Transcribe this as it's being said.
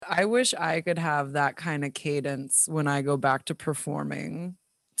I wish I could have that kind of cadence when I go back to performing,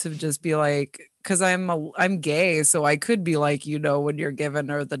 to just be like, because I'm gay, so I could be like, when you're giving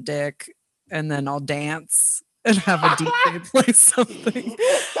her the dick, and then I'll dance and have a DJ play something.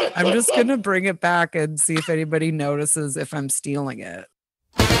 I'm just gonna bring it back and see if anybody notices if I'm stealing it.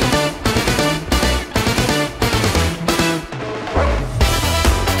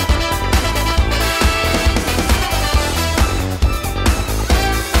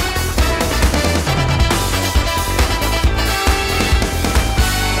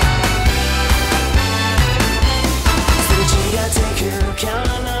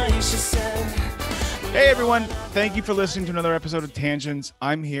 Hey everyone, thank you for listening to another episode of Tangents.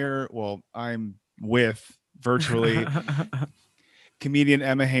 I'm with virtually comedian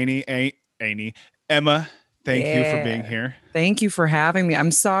Emma Haney. Emma, thank you for being here. Thank you for having me.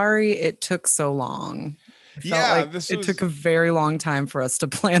 I'm sorry it took so long. It took a very long time for us to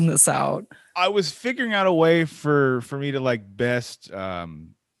plan this out. I was figuring out a way for me to best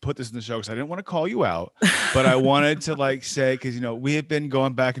put this in the show because I didn't want to call you out, but I wanted to say, because we have been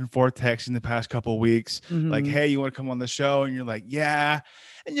going back and forth texting the past couple of weeks, hey, you want to come on the show? And you're like, yeah.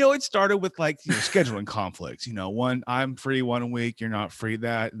 And it started with scheduling conflicts. One, I'm free one week, you're not free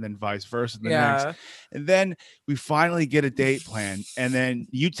that, and then vice versa the next. And then we finally get a date plan, and then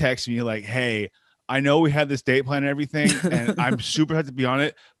you text me hey, I know we had this date plan and everything, and I'm super happy to be on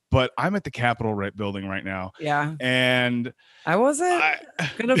it, but I'm at the Capitol building right now. Yeah. And I wasn't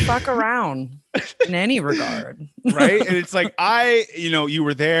gonna fuck around in any regard. Right. And it's you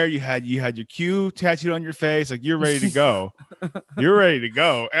were there, you had your Q tattooed on your face, you're ready to go. You're ready to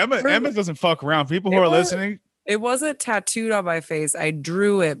go. Emma doesn't fuck around. People who are listening. It wasn't tattooed on my face. I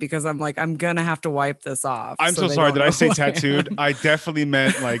drew it because I'm I'm gonna have to wipe this off. I'm so sorry. Did I say tattooed? I definitely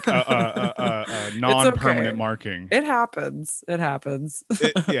meant a non-permanent marking. It happens.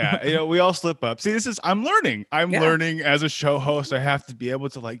 We all slip up. See, I'm learning. I'm learning as a show host. I have to be able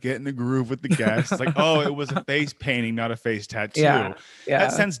to get in the groove with the guests. Oh, it was a face painting, not a face tattoo. Yeah.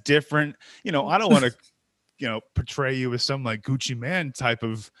 That sounds different. I don't want to portray you as some Gucci Man type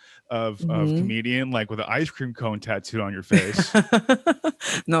of comedian with an ice cream cone tattooed on your face.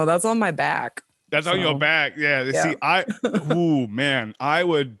 No, that's on my back. That's on your back. Yeah. See, I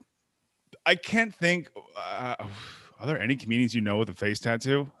can't think. Are there any comedians with a face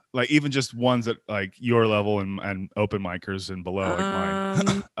tattoo? Even just ones at your level and open micers and below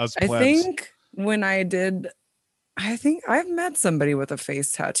mine. I think I've met somebody with a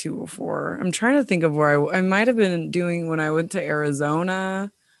face tattoo before. I'm trying to think of where I might have been doing when I went to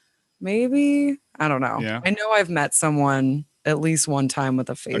Arizona. Maybe. I don't know. Yeah. I know I've met someone at least one time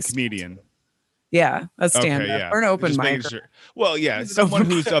with a face. A comedian. Yeah. A stand-up or an open mic. Sure. Well, yeah. Someone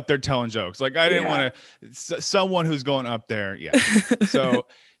who's up there telling jokes. I didn't want to. Someone who's going up there. Yeah. So,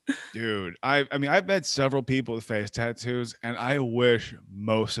 dude, I've met several people with face tattoos, and I wish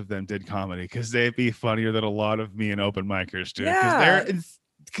most of them did comedy because they'd be funnier than a lot of me and open micers do.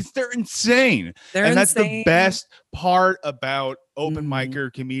 Because they're insane. That's the best part about open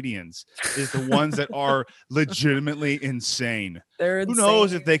micer comedians is the ones that are legitimately insane. Who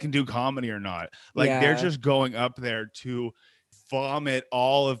knows if they can do comedy or not? They're just going up there to vomit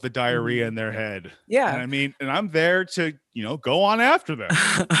all of the diarrhea in their head. Yeah. And I'm there to, go on after them.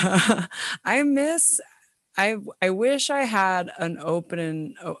 I wish I had an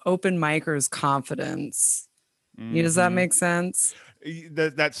open micer's confidence. Does that make sense?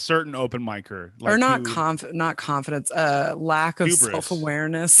 That certain open micer, or not confidence, lack of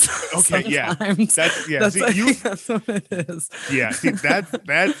self-awareness. Okay, yeah, that's what it is. Yeah, see, that's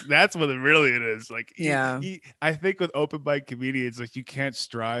what it really is. I think with open mic comedians, you can't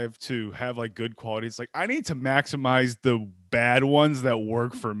strive to have good qualities. I need to maximize the bad ones that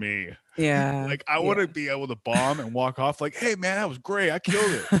work for me. Yeah, I want to be able to bomb and walk off hey man, that was great, I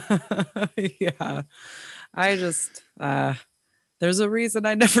killed it. Yeah, I just there's a reason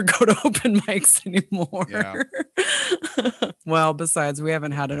I never go to open mics anymore. Yeah. Well, besides, we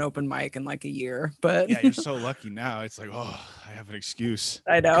haven't had an open mic in a year, but yeah, you're so lucky now. It's I have an excuse.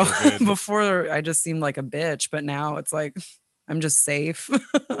 I know. Before I just seemed like a bitch, but now it's I'm just safe.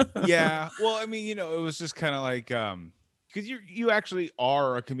 Yeah. Well, it was just kind of because you actually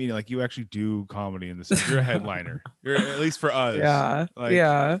are a comedian. You actually do comedy in the sense. You're a headliner. You're at least for us. Yeah.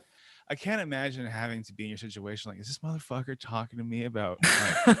 Yeah. I can't imagine having to be in your situation. Is this motherfucker talking to me about,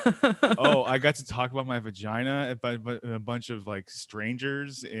 oh, I got to talk about my vagina but a bunch of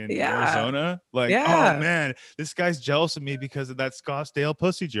strangers in Arizona? Oh man, this guy's jealous of me because of that Scottsdale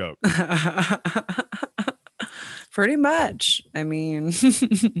pussy joke. Pretty much.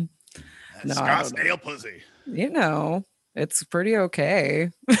 Scottsdale pussy. It's pretty okay.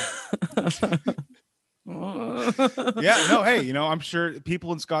 Yeah, no, hey, I'm sure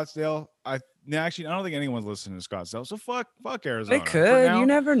people in Scottsdale, actually I don't think anyone's listening to Scottsdale. So fuck They Arizona for could. You now.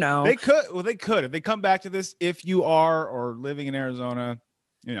 never know. They could if they come back to this. If you are or living in Arizona,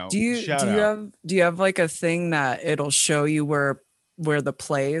 Do shout you out. have like a thing that it'll show you where the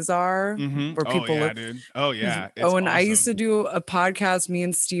plays are, where Oh people yeah, live? dude. Oh yeah, it's Oh, and I used awesome. to do a podcast, me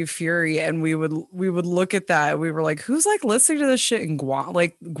and Steve Fury, and we would look at that. We were like, who's like listening to this shit in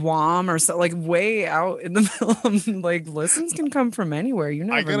Guam or so, like way out in the middle of, like, listens can come from anywhere. You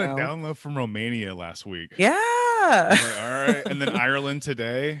I never got a know. download from Romania last week. I Yeah. was like, all right, and then Ireland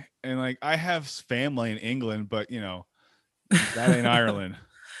today, and like I have family in England, but that ain't Ireland.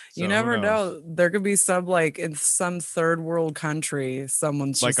 You So who never knows? know. There could be some like in some third world country,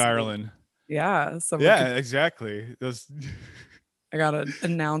 someone's Like just like, Ireland. yeah, someone could. Yeah, exactly. Those I got an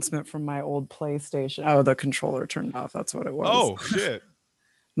announcement from my old PlayStation. Oh, the controller turned off. That's what it was. Oh shit.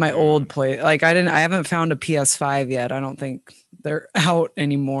 My old Dude. play, like I haven't found a PS5 yet. I don't think they're out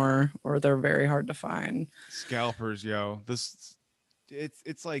anymore, or they're very hard to find. Scalpers, yo.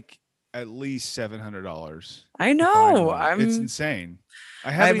 It's like at least $700 I to find know. one. It's insane.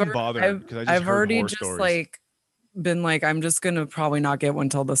 I haven't I've even already, bothered because I just I've heard already horror just stories. like been like, I'm just gonna probably not get one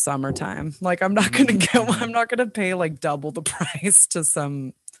till the summertime. Like I'm not gonna Mhm, get one. mhm. I'm not gonna pay like double the price to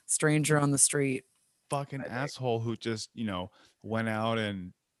some stranger on the street. Fucking I think. asshole who just, went out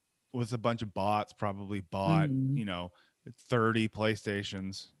and with a bunch of bots probably bought, Mhm. 30 PlayStations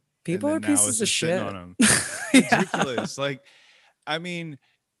and People are then now it's pieces of just sitting on shit. them. Yeah. Ridiculous. Like, I mean,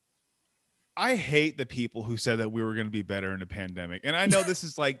 I hate the people who said that we were going to be better in a pandemic. And I know this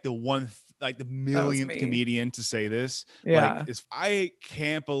is like like the That was millionth me. comedian to say this. Like, Yeah. I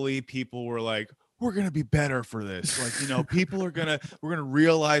can't believe people were like, we're going to be better for this. Like, people we're going to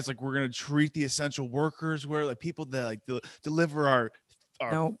realize like we're going to treat the essential workers where like people that like deliver our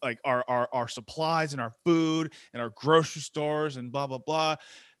No. like our supplies and our food and our grocery stores and blah blah blah.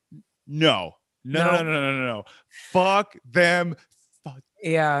 No. No, no, no, No. no, no, no, no. Fuck them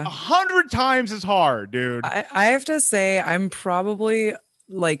Yeah. 100 times as hard, dude. I have to say, I'm probably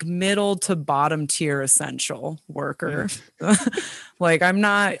like middle to bottom tier essential worker. Like, I'm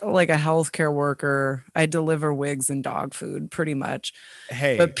not like a healthcare worker. I deliver wigs and dog food pretty much.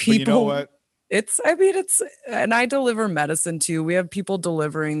 Hey, But but you know people, what? I mean, and I deliver medicine too. We have people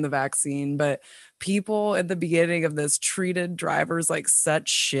delivering the vaccine, but people at the beginning of this treated drivers like such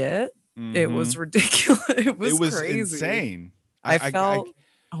shit. It Mm-hmm. was ridiculous. It It was was crazy. insane. I felt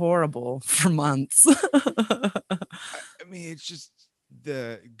horrible for months. I mean, it's just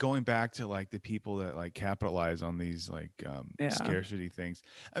the going back to like the people that like capitalize on these like Yeah. scarcity things.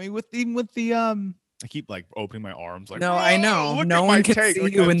 I mean, even with the I keep like opening my arms like, No, I whoa, know. look No at my one can take. see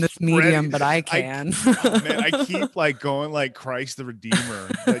Like you I'm in this spreading. medium, but I I can. oh man, I keep like going like Christ the Redeemer.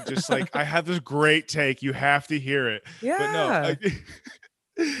 That just like I have this great take. You have to hear it. But no,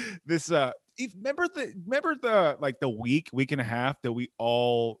 Yeah. this remember the like the week and a half that we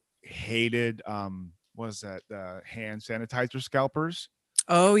all hated what was that hand sanitizer scalpers.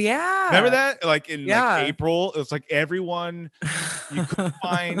 Oh, Remember yeah. that like in like Yeah. April it was like everyone you couldn't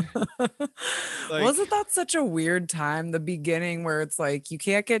find like Wasn't that such a weird time, the beginning where it's like you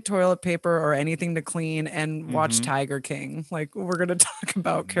can't get toilet paper or anything to clean and watch mhm. Tiger King? Like, we're going to talk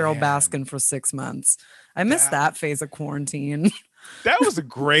about Carol Man, Baskin for 6 months. I missed that that phase of quarantine. that was a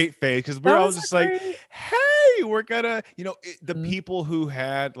great phase because we That were all was a just like, great. hey, we're gonna, the Mm, people who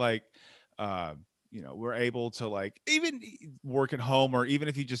had like, uh, were able to like even work at home, or even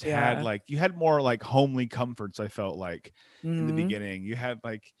if you just had yeah. like, you had more like homely comforts. I felt like in the Mhm. beginning, you had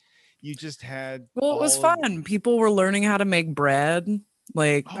like, you just had Well, it was all of, fun. People were learning how to make bread.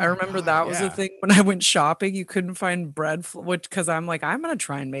 Like, oh I my remember God, that was a yeah. thing when I went shopping. You couldn't find bread, which because I'm like, I'm gonna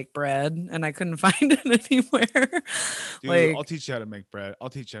try and make bread, and I couldn't find it anywhere. Dude, I'll Like, teach you how to make bread. I'll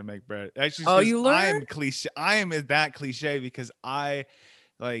teach you how to make bread. Actually, oh, because you I learned? am cliche. I am that cliche because I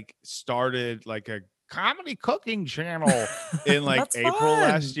like started like a comedy cooking channel in like That's April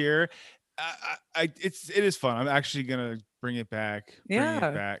last fun. year. It is fun. I'm actually gonna bring it Yeah.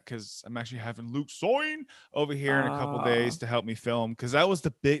 back because I'm actually having Luke Soin over here in a couple Uh, days to help me film because that was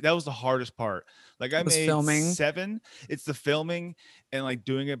the hardest part. Like I was made filming. 7. It's the filming and like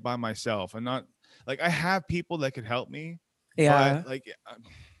doing it by myself and not like I have people that could help me, but Yeah. like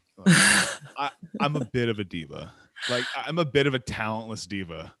look, I I'm a bit of a diva. Like I'm a bit of a talentless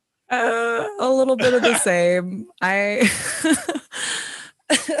diva. A little bit of the same.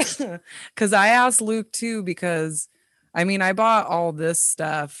 Because I asked Luke too, because I mean, I bought all this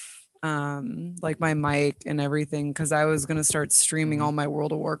stuff, like my mic and everything, because I was gonna start streaming Mhm. all my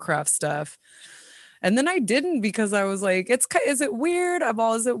World of Warcraft stuff. And then I didn't because I was like, is it weird?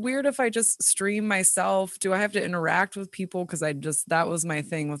 Is it weird if I just stream myself? Do I have to interact with people? Because that was my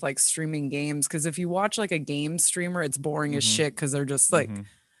thing with like streaming games. Because if you watch like a game streamer, it's boring as Mm-hmm. shit because they're just like, Mm-hmm.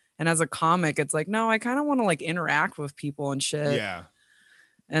 and as a comic, it's like, no, I kind of want to like interact with people and shit. Yeah.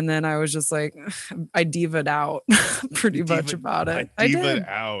 And then I was just like, I diva'd out pretty much about it. I did.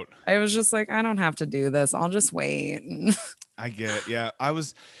 Out. I was just like, I don't have to do this. I'll just wait. I get it. Yeah. That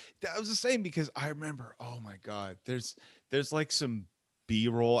was the same because I remember, oh my God, there's like some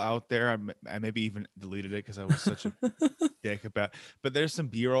B-roll out there. I maybe even deleted it because I was such a dick about, but there's some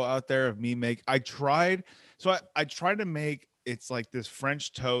B-roll out there of me I tried to make, it's like this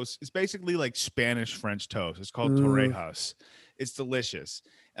French toast. It's basically like Spanish French toast. It's called torrejas. It's delicious.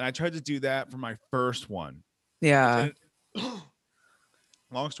 And I tried to do that for my first one. Yeah.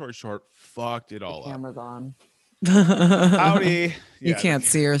 Long story short, fucked it all up. Camera's on. Howdy. You can't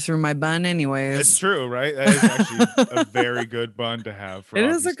see her through my bun anyways. It's true, right? That is actually a very good bun to have. It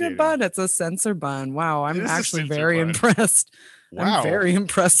is a good bun. It's a sensor bun. Wow. I'm actually very impressed. Wow. I'm very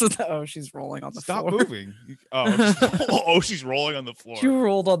impressed with that. Oh, she's rolling on the floor. Stop moving. Oh, she's rolling on the floor. She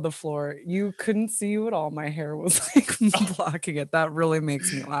rolled on the floor. You couldn't see you at all. My hair was like blocking it. That really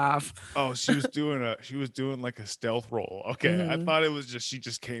makes me laugh. Oh, she was doing like a stealth roll. Okay. I thought it was just she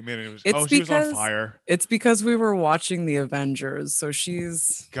just came in and it was she was on fire. It's because we were watching the Avengers. So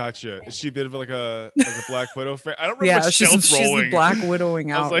she's gotcha. Is she a bit of like a Black Widow fan? I don't remember much she's stealth rolling. She's Black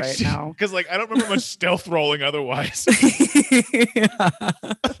Widowing out like, right now. Because like I don't remember much stealth rolling otherwise.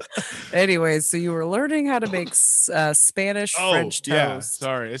 Anyways, so you were learning how to make Spanish French toast. Yeah,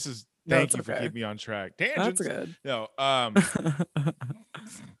 sorry. This is thank you for keeping me on track. Tangents. That's good. No,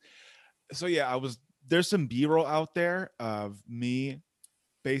 so yeah, there's some B-roll out there of me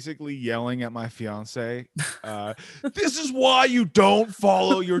basically yelling at my fiance. This is why you don't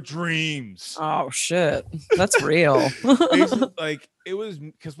follow your dreams. Oh shit. That's real. Like it was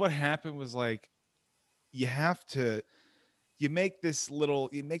because what happened was like you make this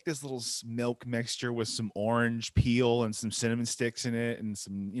little milk mixture with some orange peel and some cinnamon sticks in it and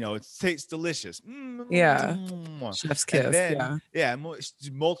some, it tastes delicious. Yeah. Chef's kiss.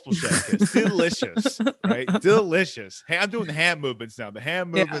 Multiple chef's kiss. Delicious, right? Delicious. Hey, I'm doing the hand movements now. The hand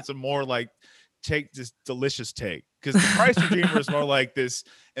movements are more like take this delicious take because the Christ Redeemer is more like this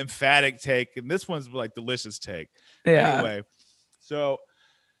emphatic take, and this one's like delicious take. Yeah. Anyway, so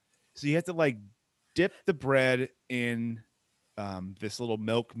you have to like dip the bread in this little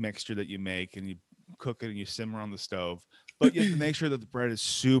milk mixture that you make, and you cook it and you simmer on the stove, but you have to make sure that the bread is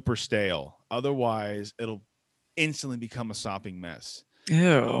super stale, otherwise it'll instantly become a sopping mess.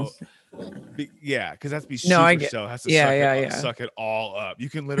 Ew. Because that's be super stale. It has to suck it all up. You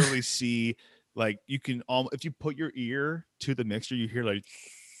can literally see, like, you can if you put your ear to the mixture, you hear like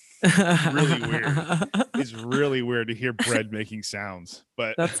really weird. It's really weird to hear bread making sounds,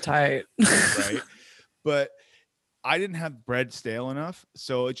 but that's tight. Right? But I didn't have bread stale enough,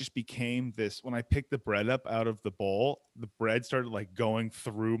 so it just became this. When I picked the bread up out of the bowl, the bread started like going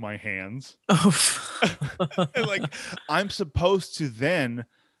through my hands. Oh. And like I'm supposed to then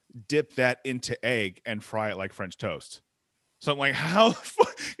dip that into egg and fry it like French toast. So I'm like, how?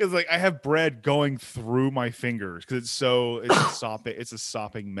 Because like I have bread going through my fingers because it's a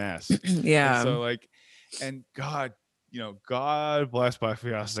sopping mess. Yeah. And so like, and God bless my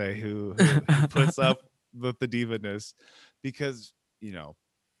fiance who puts up with the diva-ness, because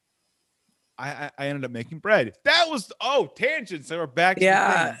I ended up making bread. That was tangents. So we're back.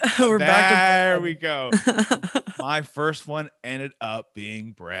 Yeah, we're back. There we go. My first one ended up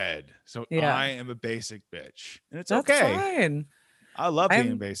being bread. So I am a basic bitch, and it's That's okay. Fine. I love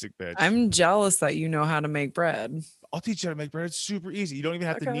being a basic bitch. I'm jealous that you know how to make bread. I'll teach you how to make bread. It's super easy. You don't even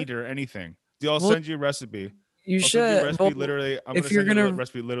have to knead it or anything. I'll send you a recipe. You should. I'm going to send you a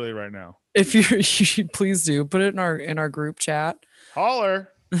recipe literally right now. If you should, please do put it in our group chat. Holler.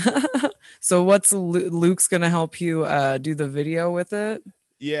 So what's Luke's going to help you do the video with it?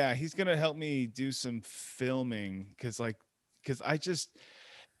 Yeah, he's going to help me do some filming because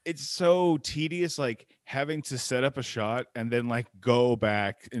it's so tedious, like having to set up a shot and then like go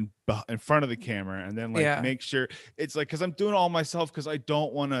back in front of the camera and then like make sure it's like, because I'm doing it all myself because I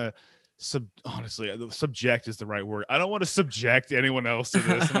don't want to honestly, subject is the right word. I don't want to subject anyone else to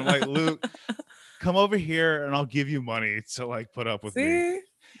this. And I'm like, Luke, come over here and I'll give you money to like put up with me.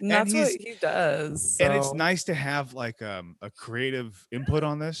 And that's what he does. So. And it's nice to have like a creative input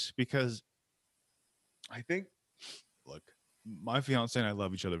on this, because I think, look, my fiance and I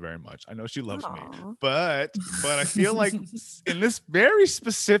love each other very much. I know she loves me, but I feel like in this very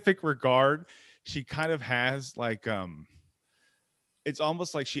specific regard, she kind of has like, it's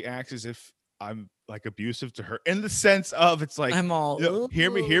almost like she acts as if I'm like abusive to her in the sense of it's like, I'm all, you know,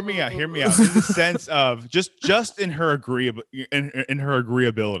 hear me out, "Ooh." in the sense of just in her agreeable in her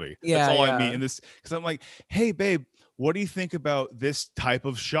agreeability. That's Yeah, all I mean yeah. in this, because I'm like, hey babe, what do you think about this type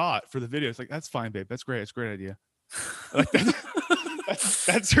of shot for the video? It's like, that's fine, babe. That's great. It's a great idea. Like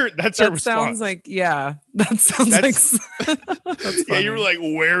that's her That sounds response. like, yeah, that sounds like That's that's yeah, you were funny.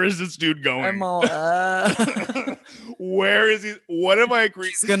 like, where is this dude I'm going? all, Where is he? What am I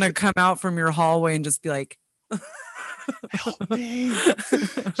agreeing? she's gonna come out from your hallway and just be like, Help me.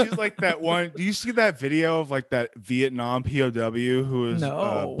 She's like that one. Do you see that video of like that Vietnam POW who is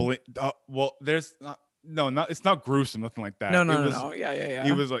no, well, there's not, no, not, it's not gruesome, nothing like that. no, It no, no, was, no. Yeah, yeah, he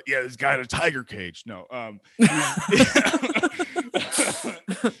yeah. was like, yeah, this guy in a tiger cage. No, he was,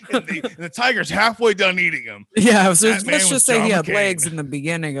 and the tiger's halfway done eating him. Yeah, so That man let's was just say John he had McCain. legs in the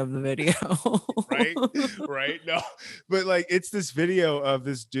beginning of the video. Right, no, but like it's this video of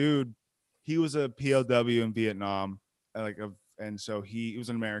this dude. He was a POW in Vietnam, and so he was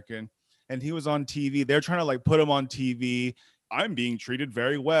an American, and he was on TV. They're trying to like put him on TV. I'm being treated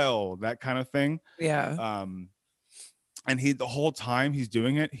very well, that kind of thing. Yeah. And he, the whole time he's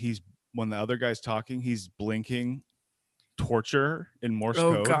doing it, he's, when the other guy's talking, he's blinking torture in Morse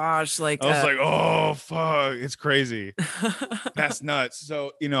Oh code. gosh, like I was like, oh fuck, it's crazy. That's nuts.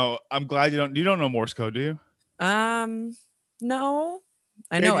 So, you know, I'm glad you don't know Morse code, do you? No.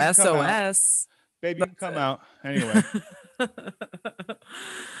 I Baby, know you can come out. SOS. Baby, you can come out. Anyway.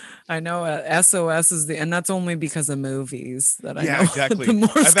 I know SOS is and that's only because of movies that I know. Exactly. The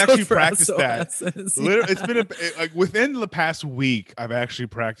Morse I've actually code for practiced that. SOS is, Literally, it's been like within the past week, I've actually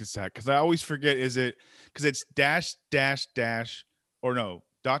practiced that because I always forget. Is it because it's dash dash dash or no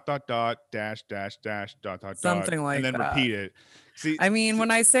dot dot dot dash dash dash dot dot something dot like and then that. repeat it. See, I mean,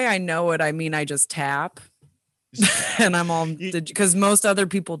 when I say I know it, I mean I just tap. And I'm all, because most other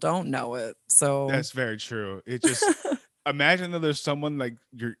people don't know it. So that's very true. It just imagine that there's someone like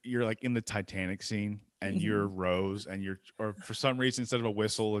you're like in the Titanic scene and you're Rose and you're, or for some reason instead of a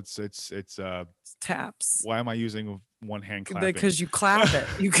whistle it's taps. Why am I using one hand clapping? Because you clap it.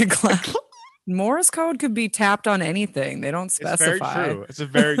 You could clap. Morse code could be tapped on anything. They don't specify. It's very true. It's a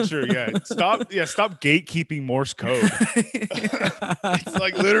very true. Yeah. Stop gatekeeping Morse code. It's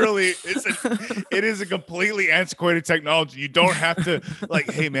like literally it is a completely antiquated technology. You don't have to like,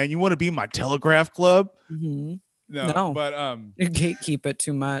 hey man, you want to be my telegraph club? Mm-hmm. No, but you gatekeep it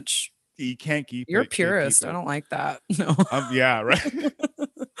too much. You can't keep You're it. a purist. I don't like that. No. Yeah, right.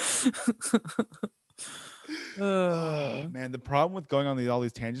 Oh, man, the problem with going on all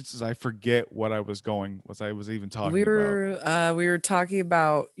these tangents is I forget what I was even talking about. We were talking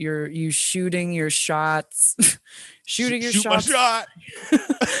about you shooting your shots, shooting your shots shot.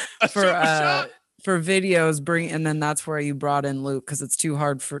 for videos. And then that's where you brought in Luke because it's too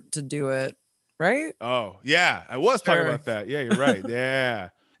hard to do it, right? Oh yeah, I was talking about that. Yeah, you're right. Yeah.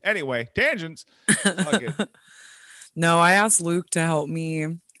 Anyway, tangents. No, I asked Luke to help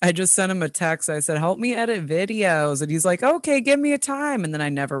me. I just sent him a text. I said, help me edit videos. And he's like, okay, give me a time. And then I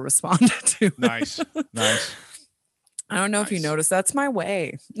never responded to it. Nice. I don't know if you noticed. That's my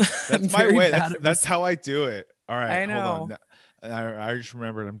way. That's my way. That's how I do it. All right. I know. Hold on. I just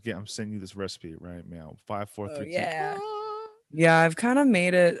remembered I'm sending you this recipe right now. 5, 4, 3, 2. Yeah. Yeah, I've kind of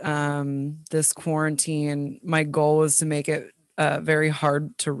made it this quarantine. My goal was to make it very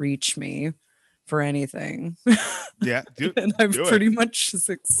hard to reach me for anything. Yeah, and I've pretty much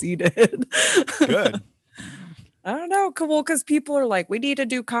succeeded. Good. I don't know. Well, because people are like, we need to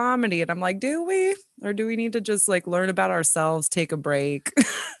do comedy. And I'm like, do we? Or do we need to just like learn about ourselves, take a break,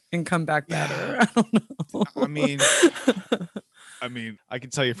 and come back better? I don't know. I mean, I can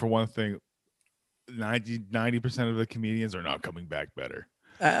tell you for one thing, 90% of the comedians are not coming back better.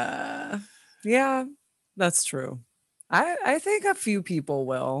 Yeah, that's true. I think a few people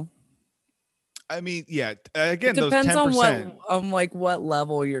will. I mean, yeah. Again, it depends those 10%. on what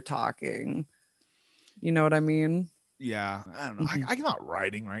level you're talking. You know what I mean? Yeah, I don't know. I'm not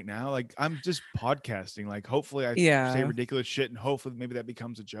writing right now. Like I'm just podcasting. Like hopefully I say ridiculous shit and hopefully maybe that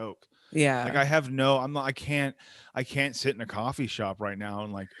becomes a joke. Yeah. Like I can't sit in a coffee shop right now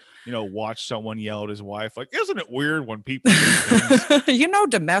and like, watch someone yell at his wife. Like, isn't it weird when people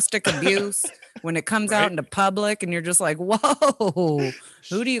domestic abuse when it comes out into public and you're just like, whoa,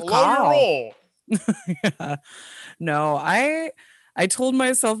 who do you call? Yeah. No, I told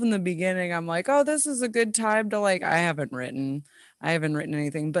myself in the beginning, I'm like, oh, this is a good time to like, I haven't written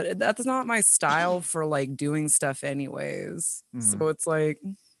anything, but that's not my style for like doing stuff anyways. So it's like,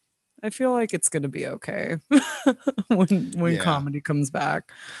 I feel like it's going to be okay when comedy comes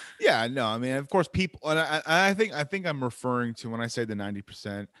back. Yeah, no, I mean, of course people, and I think I'm referring to when I say the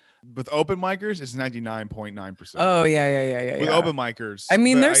 90%, With open micers, it's 99.9%. Oh yeah. With open micers. I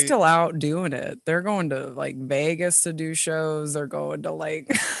mean, but they're still out doing it. They're going to like Vegas to do shows. They're going to like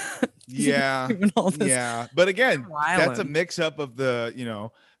yeah, doing all this. yeah. But again, that's a Wildin'. mix up of the,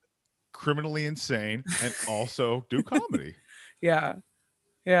 criminally insane and also do comedy. Yeah.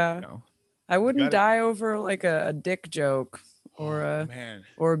 You know, I wouldn't gotta- die over like a dick joke or oh, a man.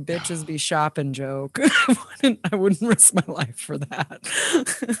 or bitches be shopping joke. I wouldn't risk my life for that.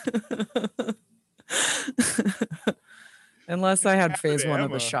 Unless I had phase one of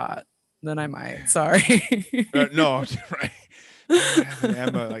the Emma. shot, then I might. Sorry. No, right.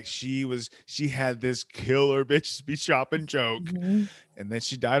 Emma, like she had this killer bitches be shopping joke, Mhm. and then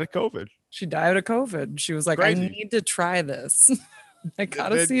she died of COVID. She died of COVID. She was like, Crazy. I need to try this. I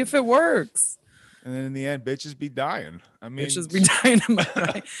gotta then- see if it works. And then in the end, bitches be dying. I mean, Bitches be dying. Am I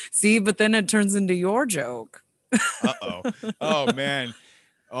right? See, but then it turns into your joke. oh man.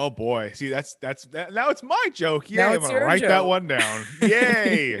 Oh boy. See, that's that. Now it's my joke. Now Yeah, I'm it's gonna your write that joke. one down.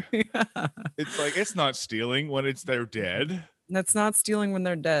 Yay. Yeah. It's like it's not stealing when they're dead. That's not stealing when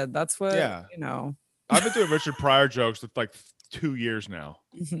they're dead. That's what, Yeah. I've I've been doing Richard Pryor jokes for like 2 years now.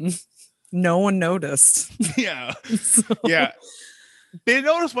 No one noticed. Yeah. So- Yeah. They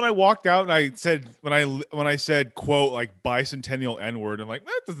noticed when I walked out and I said when I said quote like bicentennial N-word, I'm like,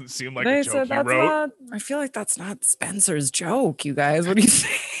 that doesn't seem like they a joke said he that's wrote. not. I feel like that's not Spencer's joke. You guys, what do you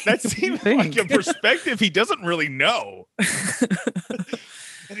think? That What do you seems like a think? perspective he doesn't really know.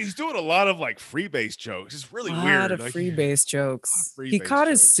 And he's doing a lot of like freebase jokes. It's really A weird. lot of Like, freebase jokes. He freebase caught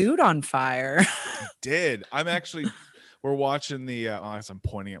his jokes. suit on fire. he did. We're watching the as I'm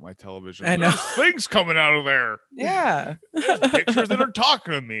pointing at my television. I know. There's things coming out of there. Yeah. There's pictures that are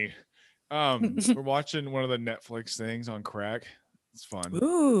talking to me. We're watching one of the Netflix things on crack. It's fun.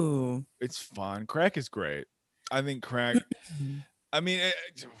 Ooh. It's fun. Crack is great. I think crack. I mean,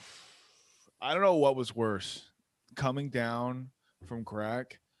 I don't know what was worse, coming down from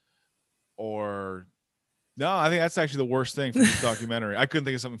crack, or no. I think that's actually the worst thing from this documentary. I couldn't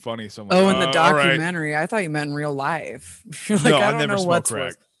think of something funny. So I'm like, Oh, in the all right. documentary, I thought you meant in real life. You're like, No, I I've don't never know smoked what's crack.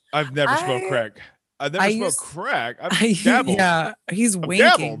 worse. I've never smoked I- crack. I've never I smoked used- crack. I've dabbled. Yeah, he's I've winking.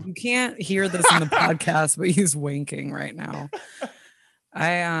 dabbled. You can't hear this in the podcast, but he's winking right now.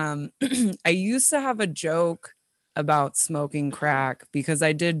 I I used to have a joke about smoking crack because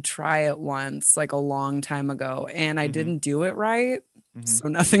I did try it once, like a long time ago, and I Mhm. didn't do it right, Mhm. so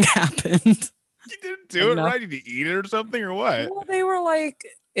nothing happened. You didn't do it Enough. right. Did you eat it or something or what? Well, they were like,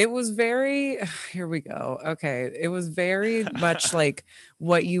 it was very, here we go. Okay. It was very much like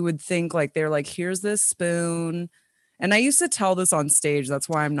what you would think. Like, they're like, here's this spoon. And I used to tell this on stage. That's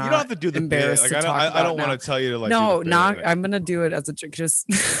why I'm You not don't have to do the bit. embarrassed Like to I don't. talk I about don't now. want to tell you to like. No, do the not. bit. I'm gonna do it as a joke. Just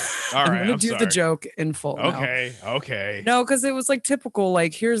All I'm right, gonna I'm do the sorry. joke in full. now. Okay. Okay. No, because it was like typical,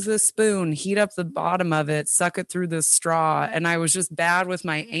 like, here's this spoon, heat up the bottom of it, suck it through this straw. And I was just bad with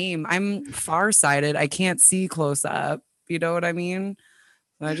my aim. I'm farsighted. I can't see close up. You know what I mean?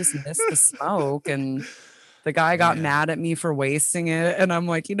 And I just missed the smoke. And the guy got Man. mad at me for wasting it. And I'm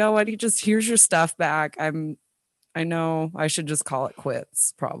like, you know what? Here's your stuff back. I know I should just call it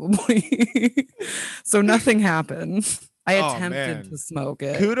quits, probably. So nothing happened. I Oh, attempted man. to smoke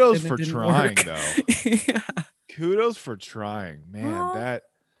it. Kudos and it for didn't trying, work. though. Yeah. Kudos for trying, man. Well- That.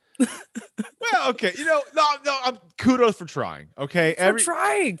 Well, okay. No. Kudos for trying. Okay. For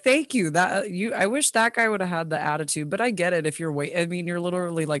trying. Thank you. I wish that guy would have had the attitude, but I get it if you're I mean, you're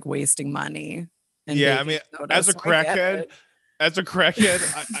literally like wasting money. and Yeah, I baking mean, soda, as a so I get crackhead, it. As a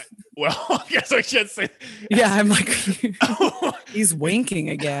crackhead, well, I guess I should say. Yeah, I'm like, he's winking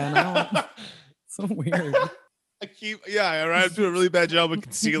again. So weird. I'm doing a really bad job of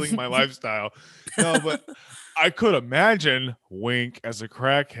concealing my lifestyle. No, but I could imagine Wink as a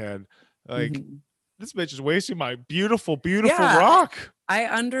crackhead. Like, Mhm. this bitch is wasting my beautiful, beautiful Yeah. rock. I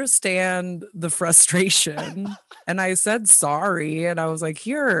understand the frustration. And I said sorry. And I was like,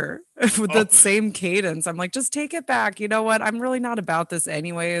 here, with Oh. that same cadence. I'm like, just take it back. You know what? I'm really not about this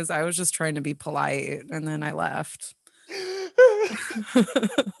anyways. I was just trying to be polite. And then I left.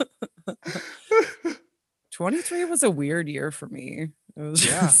 23 was a weird year for me. It was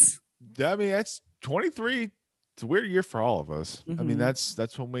Yeah. just I mean, that's 23. It's a weird year for all of us. I mean, Mhm.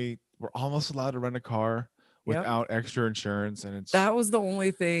 that's when we're almost allowed to rent a car Yep. without extra insurance, and it's that was the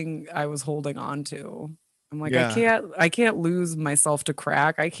only thing I was holding on to. I'm like, Yeah. I can't lose myself to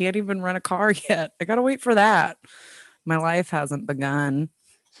crack. I can't even rent a car yet. I gotta wait for that. My life hasn't begun.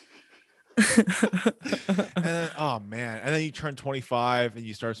 and then, oh man, and then you turn 25 and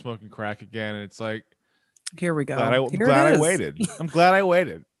you start smoking crack again, and it's like Here we go. glad Here I it is. waited. I'm glad I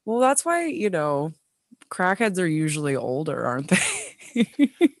waited. Well, that's why, crackheads are usually older, aren't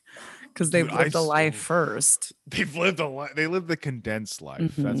they? because Dude, they've lived a life first. they've lived a life. They lived the condensed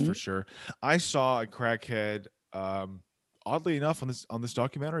life. That's for Mhm. sure. I saw a crackhead, oddly enough, on this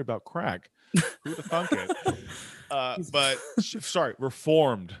documentary about crack. Who the thunk it? But sorry,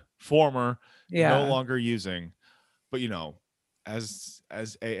 reformed, former, no Yeah. longer using. But as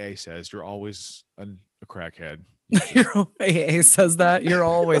AA says, you're always a crackhead. You just- Your AA says that you're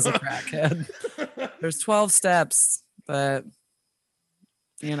always a crackhead. There's 12 steps, but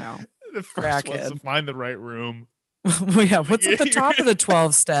The first one's to crackhead. find the right room. Well, yeah, what's at the top of the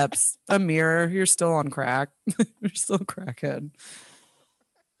 12 steps? A mirror. You're still on crack. You're still a crackhead.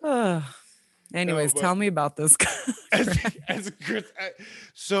 Uh, anyways, but tell me about this guy. as Chris,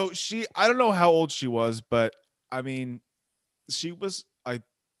 so I don't know how old she was, but I mean, she was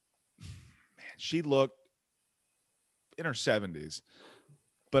she looked in her 70s,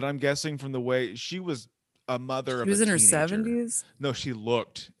 but I'm guessing from the way she was a mother She of a was in her teenager. 70s. No, she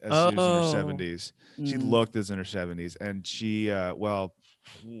looked as she was in her Oh. 70s. She looked as in her 70s, and she well,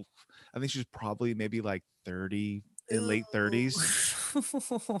 I think she was probably maybe like 30, in late 30s.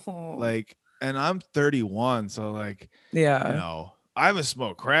 Like, and I'm 31, so like, yeah. I haven't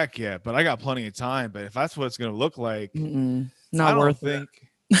smoked crack yet, but I got plenty of time. But if that's what it's gonna look like, I Not don't worth think.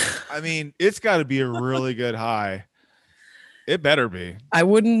 I mean, it's got to be a really good high. It better be. I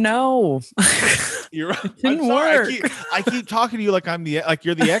wouldn't know. You're. It didn't I'm sorry. work. I keep talking to you like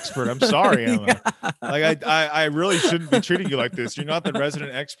you're the expert. I'm sorry, Emma. Yeah. Like I really shouldn't be treating you like this. You're not the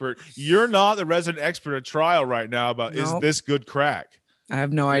resident expert. You're not the resident expert at trial right now about is Nope. this good crack? I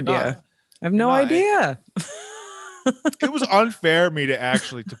have no You're idea. not. I have You're no not. idea. It was unfair of me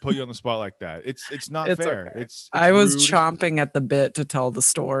to put you on the spot like that. It's not fair. Okay. It's I was rude. chomping at the bit to tell the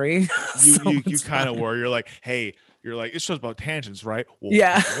story. You kind of were. You're like, hey, it shows about tangents, right? Well,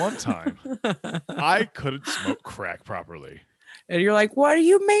 Yeah. One time I couldn't smoke crack properly. And you're like, what do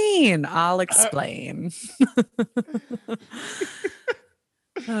you mean? I'll explain. See,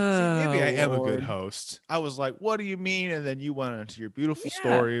 maybe I am a good Lord. host. I was like, what do you mean? And then you went into your beautiful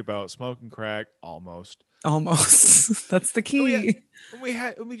story about smoking crack. Almost. That's the key.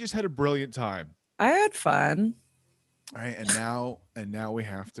 We just had a brilliant time. I had fun. All right, and now we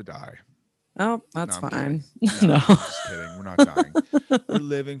have to die. Oh, that's I'm fine. kidding. No. I'm just kidding. We're not dying. We're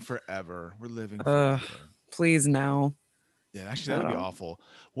living forever. We're living forever. Please no. Yeah, actually, that'd be awful.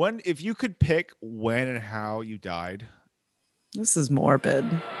 If you could pick when and how you died. This is morbid.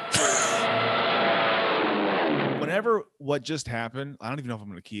 Whenever what just happened, I don't even know if I'm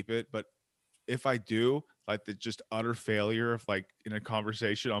going to keep it, but if I do, like the just utter failure of like in a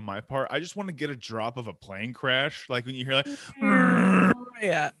conversation on my part, I just want to get a drop of a plane crash. Like when you hear like,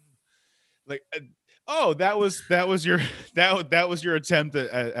 Yeah. like, oh, that was your that was your attempt at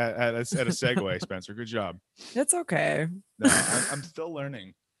a segue, Spencer. Good job. It's okay. No, I'm still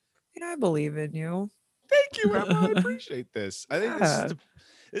learning. Yeah, I believe in you. Thank you, Emma. I appreciate this. I think this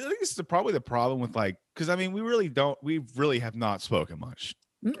is probably the problem with like, because I mean, we really have not spoken much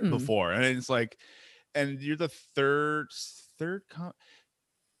before, and it's like, and you're the third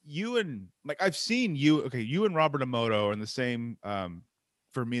you and like I've seen you. Okay, you and Robert Emoto are in the same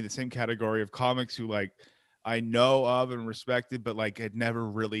for me the same category of comics who like I know of and respected, but like had never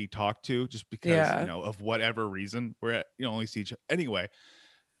really talked to just because of whatever reason we're only see each other anyway.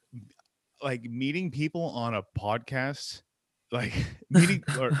 Like meeting people on a podcast, like meeting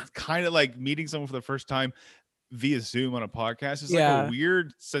or kind of like meeting someone for the first time via Zoom on a podcast is like a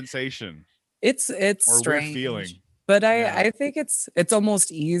weird sensation. It's or strange, weird feeling. But I think it's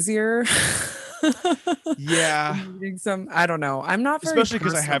almost easier. Yeah. I don't know. I'm not very especially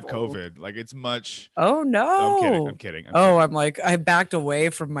because I have COVID. Like it's much. Oh no. I'm kidding. I'm like I backed away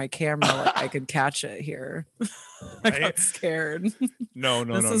from my camera like I could catch it here. I got scared. No.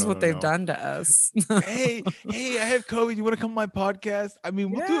 This is what they've done to us. hey, I have COVID. You want to come on my podcast? I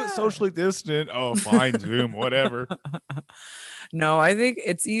mean, we'll do it socially distant. Oh, fine, Zoom, whatever. No, I think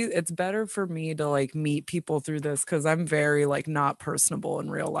it's better for me to like meet people through this because I'm very like not personable in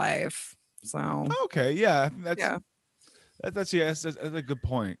real life. So okay, yeah, that's a good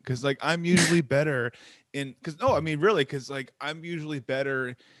point because like I'm usually better because like I'm usually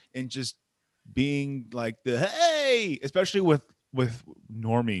better in just being like the hey, especially with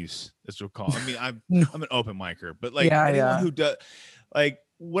normies as we'll call. I mean, I'm an open micer, but like anyone who does like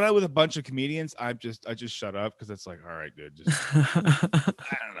when I'm with a bunch of comedians, I just shut up because it's like, all right, dude, just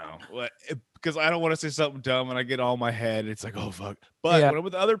I don't know because I don't want to say something dumb and I get all in my head. It's like, oh fuck. But when I'm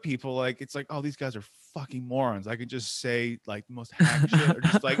with other people, like it's like, oh, these guys are fucking morons. I can just say like the most hack shit or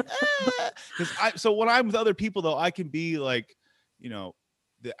just like so when I'm with other people though, I can be like,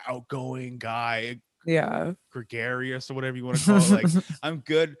 the outgoing guy, gregarious or whatever you want to call it. Like I'm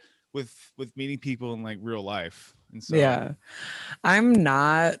good with meeting people in like real life. And so Yeah. I'm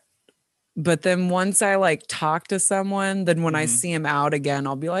not. But then once I like talk to someone, then when I Mhm. see him out again,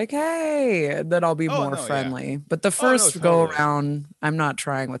 I'll be like, hey, then I'll be Oh more no, yeah. friendly. But the Oh no, first go totally. around, I'm not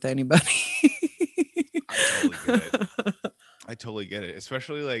trying with anybody. I totally get it. I totally get it.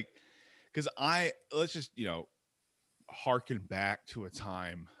 Especially like because let's just, harken back to a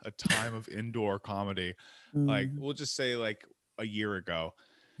time of indoor comedy. Like Mm. we'll just say like a year ago.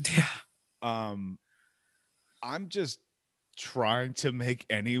 Yeah. Um, I'm just trying to make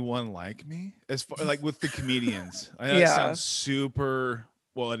anyone like me as far like with the comedians. I know it Yeah. sounds super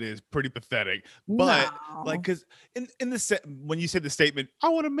well, it is pretty pathetic, but like No. because in the when you say the statement, I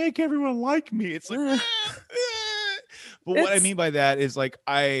want to make everyone like me, it's like, Eh, but what I it's mean by that is like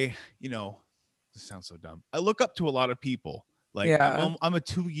this sounds so dumb. I look up to a lot of people. Like yeah. I'm a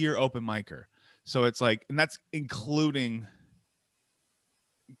 2-year open micer, so it's like, and that's including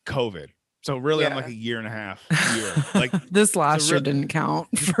COVID. So really, I'm like Yeah. a year and a half here. Like, This so last year real didn't count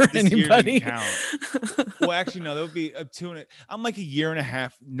for this year didn't anybody. count. Well, actually, no, that would be a two and I'm like a year and a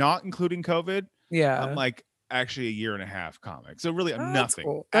half, not including COVID. I'm Yeah. like actually a year and a half comic. So really, I'm Oh, that's nothing,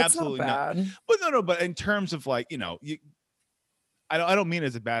 cool. That's not absolutely not. bad. But no. But in terms of like, I don't mean it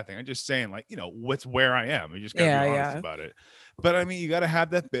as a bad thing. I'm just saying like, what's where I am. You just got to be Yeah, honest yeah. about it. But I mean, you got to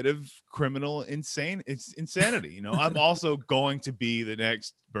have that bit of criminal it's insanity. I'm also going to be the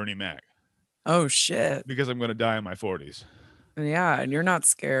next Bernie Mac Oh shit. because I'm going to die in my 40s. Yeah, and you're not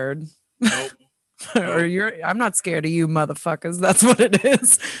scared. Nope. Or I'm not scared of you motherfuckers. That's what it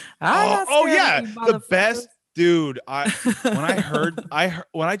is. I'm not Oh scared of yeah, you the motherfuckers. best dude. I think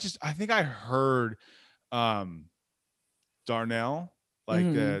I heard um Darnell like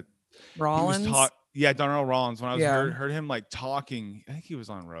Hmm. he was Rollins. Darnell Rollins, when I was Yeah. heard him like talking. I think he was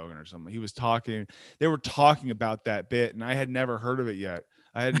on Rogan or something. He was talking, they were talking about that bit and I had never heard of it yet.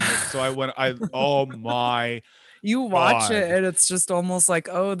 I hadn't heard, so oh my You watch it god. and it's just almost like,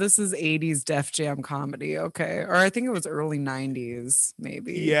 oh, this is 80s Def Jam comedy. Okay. Or I think it was early 90s,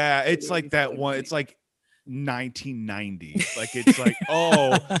 maybe. Yeah, it's Maybe like that one. It's 70s. like 1990. Like it's like,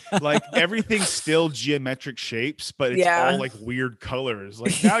 oh, like everything's still geometric shapes, but it's all Yeah. like weird colors.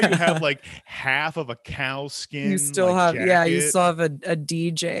 Like now you have like half of a cow You skin still like have, yeah, you jacket, still have a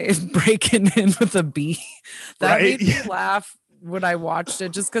DJ breaking in with a beat. That right? made me laugh when I watched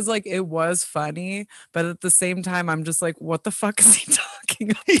it just because like it was funny, but at the same time, I'm just like, what the fuck is he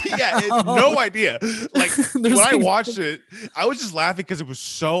talking Yeah, about? no idea. Like There's when I like, watched it, I was just laughing because it was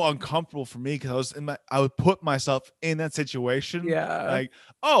so uncomfortable for me because I would put myself in that situation. yeah. Like,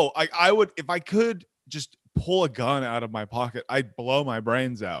 oh, I would, if I could just pull a gun out of my pocket, I'd blow my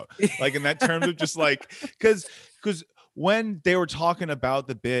brains out. Like in that terms of just like because when they were talking about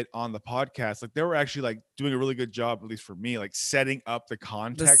the bit on the podcast, like they were actually like doing a really good job, at least for me, like setting up the The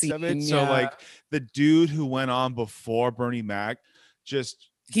context of it. scene, So yeah. like the dude who went on before Bernie Mac just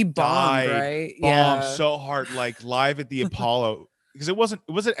He bombed, right? bombed Yeah. so hard, like live at the Apollo. Because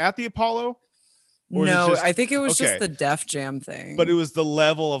was it at the Apollo? Or is it No, just I think it was just okay? the Def Jam But it thing. was the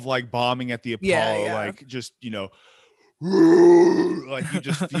level of like bombing at the Yeah, Apollo, yeah. like just, like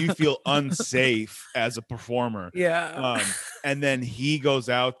you feel unsafe as a performer. Yeah. And then he goes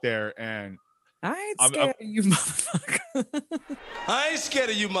out there and I ain't I'm scared of you, motherfucker. I ain't scared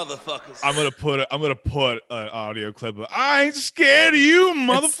of you motherfuckers. I'm gonna put an audio clip of I ain't scared of you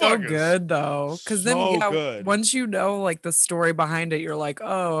motherfuckers. It's so good though. Cause then So yeah, good. once you know like the story behind it, you're like,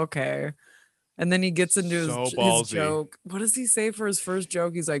 oh, okay. And then he gets into So his ballsy. joke. What does he say for his first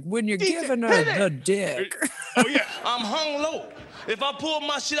joke? He's like, when you're DJ, giving her hit it. the dick. Oh yeah. I'm hung low. If I pull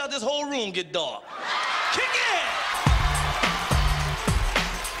my shit out, this whole room get dark. Kick it!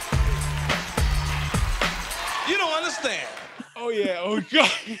 You don't understand. Oh yeah. Oh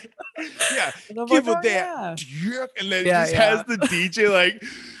god. Yeah. And I'm Give like, her oh, that dick, and then Yeah, just yeah. has the DJ like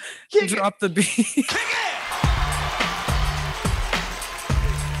kick it. Drop the beat. Kick it!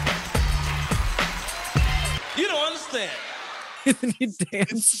 You don't understand. And then he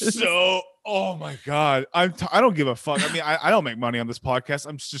dances. So, oh my god, I don't give a fuck. I mean, I don't make money on this podcast.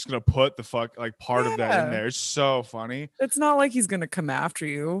 I'm just gonna put the fuck like part of that in Yeah. there. It's so funny. It's not like he's gonna come after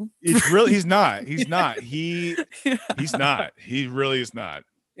you. It's really he's not. He's not. He's Yeah. not. He really is not.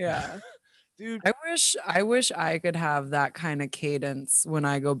 Yeah. Dude. I wish I could have that kind of cadence when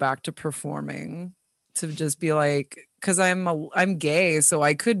I go back to performing, to just be like, because I'm gay, so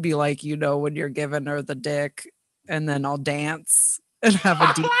I could be like, when you're giving her the dick, and then I'll dance and have a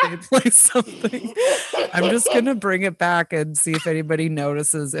DJ play something. I'm just gonna bring it back and see if anybody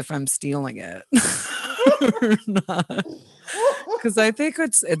notices if I'm stealing it. or not. Because I think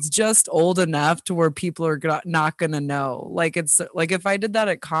it's just old enough to where people are not gonna know. Like it's like if I did that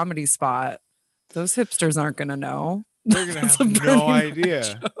at Comedy Spot, those hipsters aren't gonna know. They're gonna That's have a no Bernie Mac idea.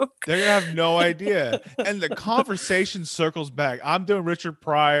 joke. They're gonna have no idea. And the conversation circles back. I'm doing Richard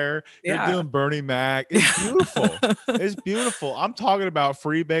Pryor. You're Yeah. doing Bernie Mac. It's beautiful. It's beautiful. I'm talking about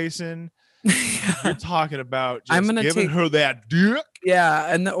freebasing. You're talking about I'm just gonna giving take- her that dick.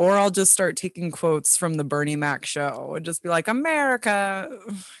 Yeah, or I'll just start taking quotes from the Bernie Mac show and just be like, "America,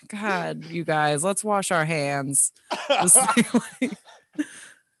 God, you guys, let's wash our hands." Just like,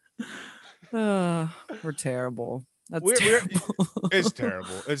 we're terrible. That's terrible. It's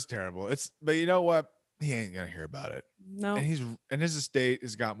terrible. It's terrible. But you know what? He ain't gonna hear about it. No, And his estate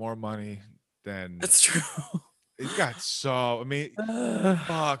has got more money than that's true. he's got. So I mean,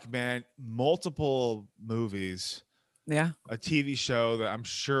 fuck, man, multiple movies. Yeah. A TV show that I'm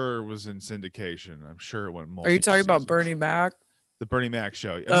sure was in syndication. I'm sure it went multiple Are you talking about seasons. Bernie Mac? The Bernie Mac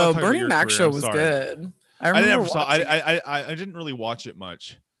show? I'm not Oh, talking about Bernie your Mac career, show I'm was sorry. good. I I remember never saw. watching- I didn't really watch it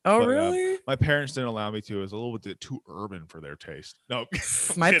much. Oh, but, really? My parents didn't allow me to. It was a little bit too urban for their taste. No,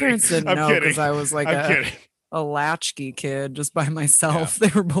 My kidding. parents didn't I'm know kidding. because I was like I'm kidding. a latchkey kid just by myself. They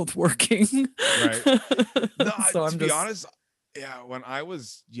were both working. Right. No, So to I'm be just honest, yeah, when I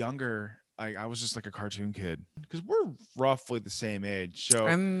was younger, I was just like a cartoon kid because we're roughly the same age. So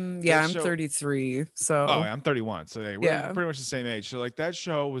I'm that 33. So Oh, I'm 31. So hey, we're Yeah. pretty much the same age. So like that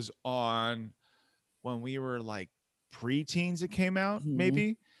show was on when we were like preteens. It came out, Mhm.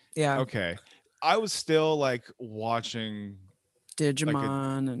 maybe. yeah, Okay. I was still like watching.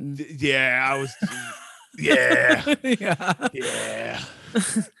 Digimon and Yeah, I was. Yeah, yeah, yeah.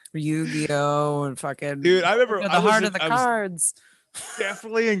 Yu-Gi-Oh and fucking Dude, I remember the I was heart in- of the I was cards.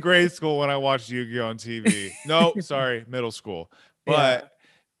 definitely in grade school when I watched Yu-Gi-Oh on TV. No, sorry, middle school. Yeah.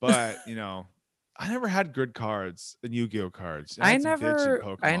 But you know, I never had good cards and Yu-Gi-Oh cards. I had some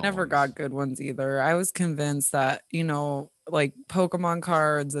bitchin' never Pokemon got ones. good ones either. I was convinced that, like Pokemon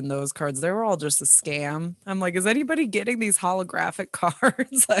cards and those cards, they were all just a scam. I'm like, is anybody getting these holographic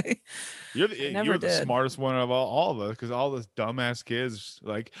cards? You're never the did. smartest one of all of us because all those dumbass kids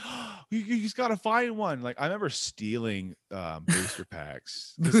like you just gotta find one. Like I remember stealing booster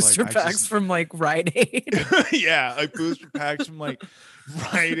packs. 'cause, Booster like, I packs just- from like Rite Aid. yeah, like booster packs from like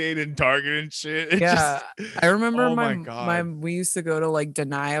Rite Aid and Target and shit. It Yeah, just- I remember oh my my God. we used to go to like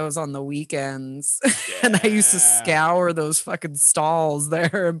Denio's on the weekends, and I used to Yeah. scour those fucking stalls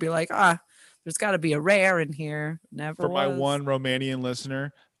there and be like, there's got to be a rare in here. Never For my was. one Romanian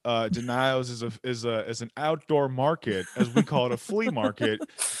listener, Denials is an outdoor market, as we call it, a flea market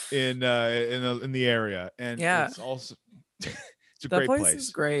in the area, and Yeah. it's also it's a That great place place. is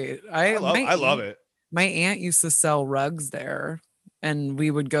great. I love it. My aunt used to sell rugs there, and we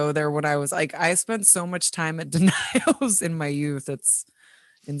would go there when I was like, I spent so much time at Denio's in my youth. It's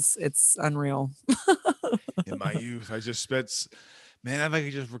unreal. In my youth, I just spent, man, if I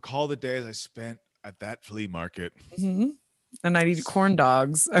could just recall the days I spent at that flea market. Mhm. And I'd eat corn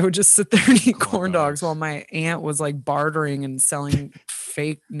dogs. I would just sit there and eat Corn corn dogs while dogs. my aunt was like bartering and selling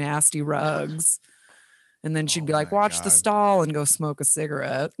fake nasty rugs. And then she'd Oh be like, my watch the God. stall and go smoke a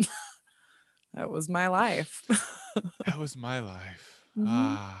cigarette. That was my life. That was my life. Mhm.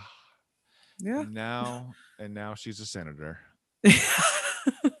 Ah, Yeah. and now she's a senator.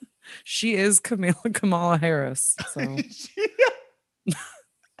 She is Kamala Harris. So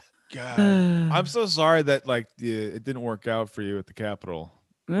God, I'm so sorry that like it didn't work out for you at the Capitol.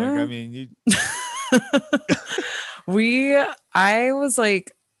 Like, I Yeah. mean, you I was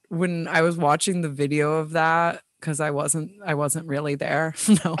like, when I was watching the video of that, because I wasn't really there.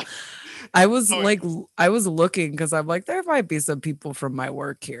 No. I was Oh, yeah. like, I was looking because I'm like, there might be some people from my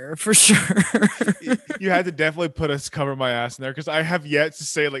work here for sure. you had to definitely put us cover my ass in there because I have yet to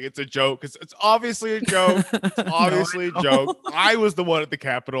say like it's a joke because it's obviously a joke. It's No, I obviously a know. joke. I was the one at the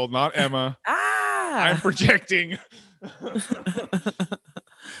Capitol, not Emma. I'm Ah. projecting.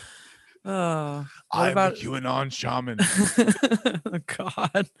 Oh, what I'm about the QAnon shaman.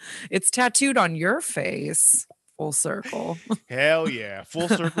 God? It's tattooed on your face. Full circle. Hell yeah. Full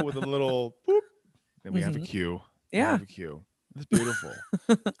circle with a little boop. Then we have a Mhm. Q. We Yeah. have a Q. That's beautiful.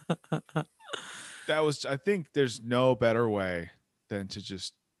 I think there's no better way than to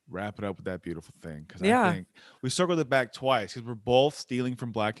just wrap it up with that beautiful thing. Because Yeah. I think we circled it back twice because we're both stealing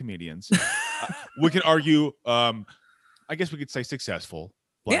from black comedians. We can argue, I guess we could say successful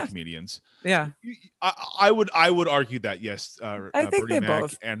black Yeah. comedians. Yeah. I would argue that yes, I think Bernie they Mac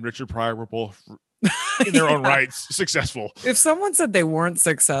both- and Richard Pryor were both in their own Yeah. rights successful. If someone said they weren't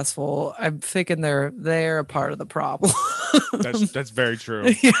successful, I'm thinking they're a part of the problem. That's very true.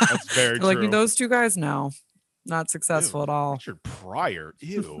 Yeah. That's very Like true. those two guys, no, not successful Ew, at all. Richard Pryor.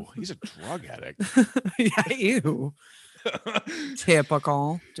 Ew, he's a drug addict. Yeah, ew.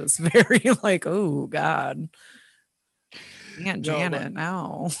 Typical. Just very like, oh God. Aunt No, but- Janet,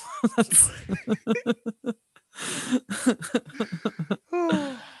 no.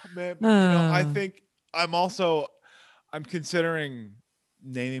 Man, I Uh. think I'm considering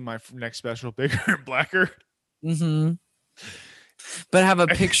naming my next special Bigger and Blacker. Mm-hmm. But have a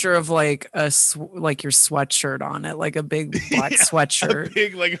picture of like like your sweatshirt on it, like a big black Yeah, sweatshirt. A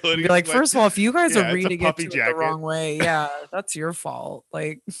big like hoodie. Be like, first of all, if you guys Yeah, are it's a reading it puffy to it the jacket. wrong way, yeah, that's your fault.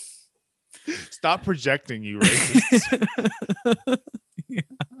 Like, Stop projecting, you racist.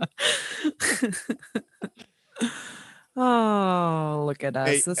 Oh, look at us.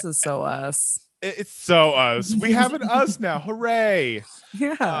 Hey, This is so us. It's so us. We have an us now. Hooray.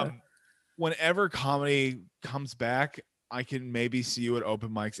 Yeah. Whenever comedy comes back, I can maybe see you at open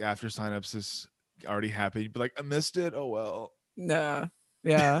mics after signups is already happened. You'd be like, I missed it. Oh well. Yeah.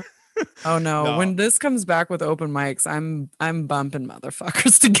 Yeah. Oh no. No. When this comes back with open mics, I'm bumping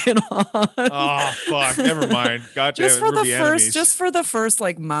motherfuckers to get on. Oh fuck. Never mind. God damn just it. for We're the first, enemies. just for the first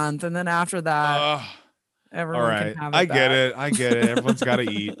like month, and then after that, All everyone right. can have it. I get back. it. I get it. Everyone's got to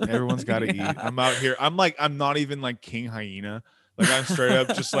eat. Everyone's got to eat. I'm out here. I'm not even like King Hyena. Like I'm straight up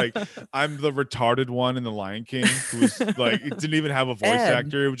just like I'm the retarded one in the Lion King who's like it didn't even have a voice Ed.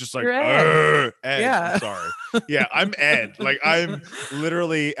 actor. It was just like You're Ed. Ed. Yeah. I'm sorry. Yeah, I'm Ed. Like I'm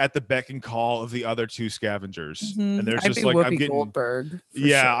literally at the beck and call of the other two scavengers. Mhm. And there's I'd just be like Whoopi I'm getting Goldberg. for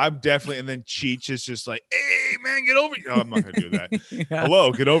yeah, sure. I'm definitely and then Cheech is just like, hey man, get over here. No, I'm not gonna do that. Yeah.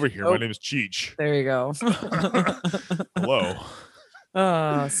 Hello, get over here. My Nope. name is Cheech. There you go. Hello.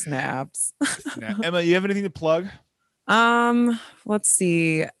 Oh, snaps. Now, Emma, you have anything to plug? Let's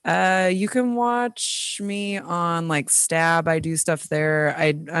see. You can watch me on like Stab. I do stuff there.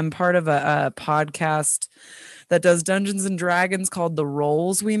 I'm part of a podcast that does Dungeons and Dragons called The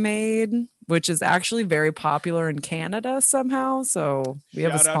Rolls We Made, which is actually very popular in Canada somehow. So we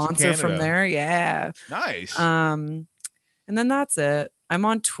have a Shout out to sponsor from Canada. there. Yeah. Nice. And then that's it. I'm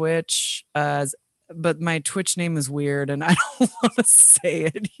on Twitch, but my Twitch name is weird and I don't want to say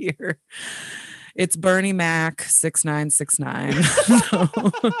it here. It's Bernie Mac 6969. No,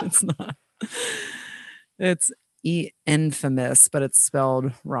 it's not. It's infamous, but it's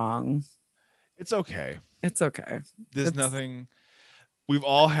spelled wrong. It's okay. It's okay. There's It's- nothing. We've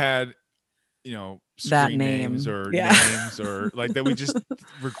all had, That screen names name. or Yeah. names or like that we just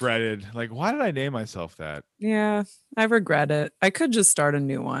regretted. Like, why did I name myself that? Yeah, I regret it. I could just start a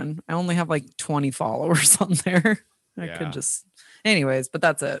new one. I only have like 20 followers on there. I Yeah. could just, anyways, but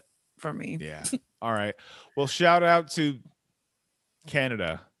that's it for me. Yeah. All right. Well, shout out to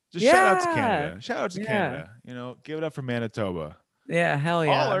Canada. Just shout out to Yeah. Canada. Shout out to Yeah. Canada. Give it up for Manitoba. Yeah, hell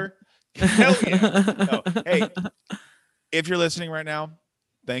yeah. Holler. Hell yeah. No, hey, if you're listening right now,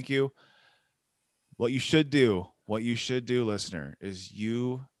 thank you. What you should do, listener, is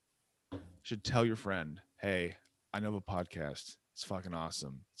you should tell your friend, hey, I know of a podcast. It's fucking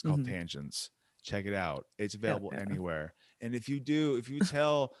awesome. It's called Mhm. Tangents. Check it out. It's available yeah. anywhere. And if you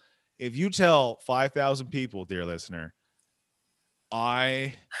tell 5,000 people, dear listener,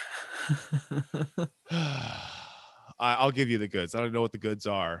 I'll give you the goods. I don't know what the goods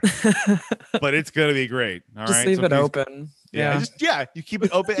are, but it's gonna be great. All Just right, leave So it please- open. Yeah, you keep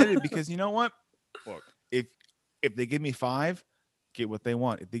it open ended because you know what? Look, if they give me 5, get what they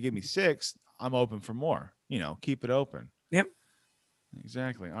want. If they give me 6, I'm open for more. Keep it open. Yep.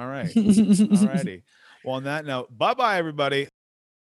 Exactly. All right. All righty. Well, on that note, bye-bye, everybody.